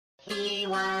He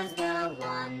was the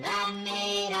one that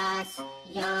made us.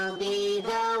 You'll be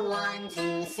the one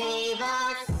to save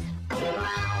us.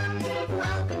 Underground,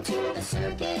 welcome to the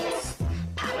circus.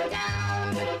 Power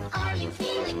down, are you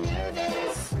feeling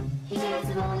nervous? His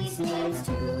voice means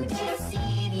to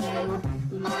deceive you.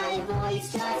 My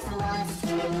voice just wants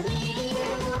to lead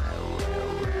you.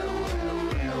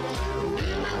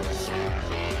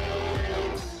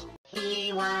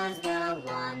 He was the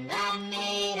one that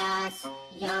made us.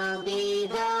 You'll be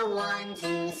the one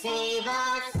to save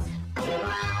us.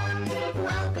 Underground,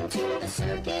 welcome to the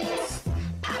circus.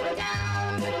 Power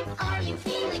down, are you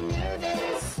feeling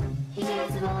nervous?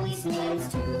 His voice means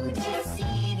to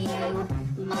deceive you.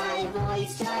 My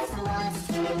voice just wants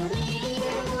to lead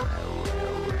you.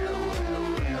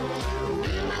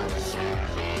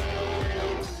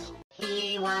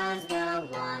 He was the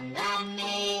one that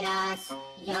made us.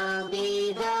 You'll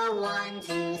be the one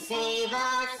to save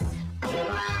us.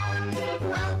 Underground,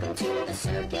 welcome to the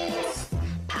circus.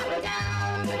 Power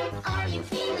down, are you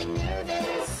feeling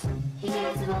nervous?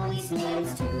 His voice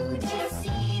means to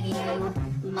deceive you.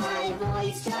 My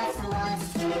voice just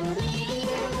wants to lead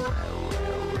you.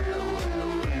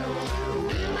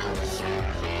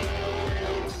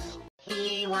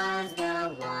 He was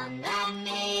the one that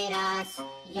made us.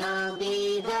 You'll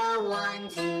be the one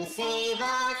to save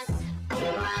us.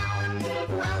 Underground,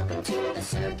 welcome to the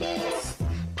circus.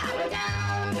 Power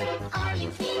down, are you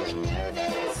feeling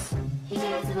nervous?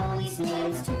 His voice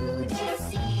means to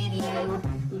deceive you.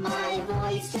 My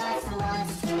voice just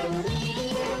wants to lead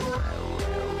you.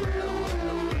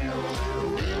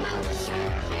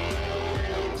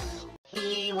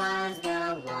 He was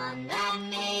the one that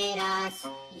made us.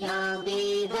 You'll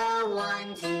be the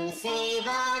one to save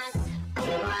us.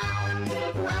 Underground,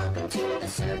 welcome to the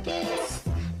circus.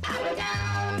 Power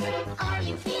down, are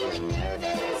you feeling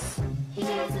nervous?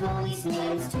 His voice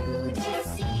means to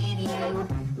deceive you.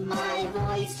 My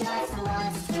voice just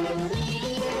wants to lead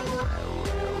you.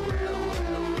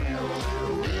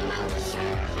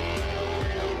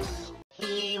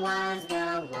 He was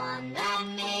the one that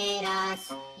made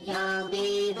us. You'll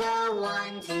be the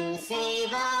one to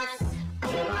save us.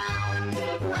 Underground,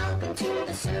 welcome to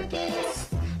the circus.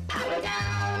 Power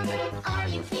down, are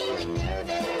you feeling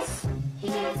nervous?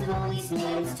 His voice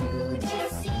means to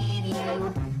deceive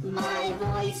you. My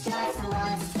voice just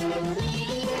wants to lead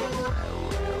you.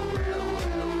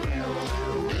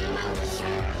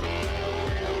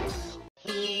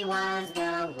 He was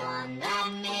the one that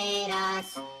made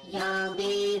us. You'll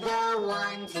be the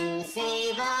one to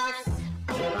save us.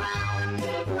 Underground,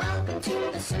 welcome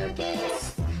to the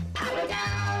circus. Power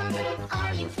down,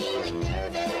 are you feeling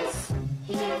nervous?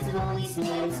 His voice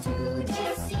means to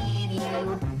deceive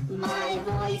you. My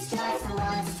voice just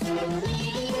wants to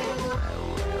lead you.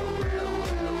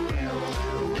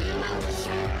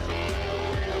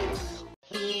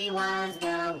 He was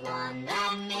the one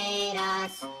that made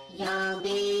us. You'll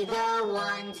be the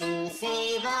one to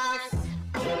save us.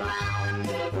 Underground,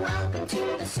 welcome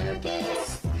to the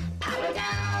circus. Power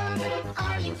down,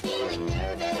 are you feeling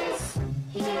nervous?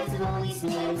 His voice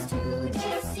means to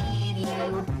deceive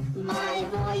you. My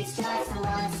voice just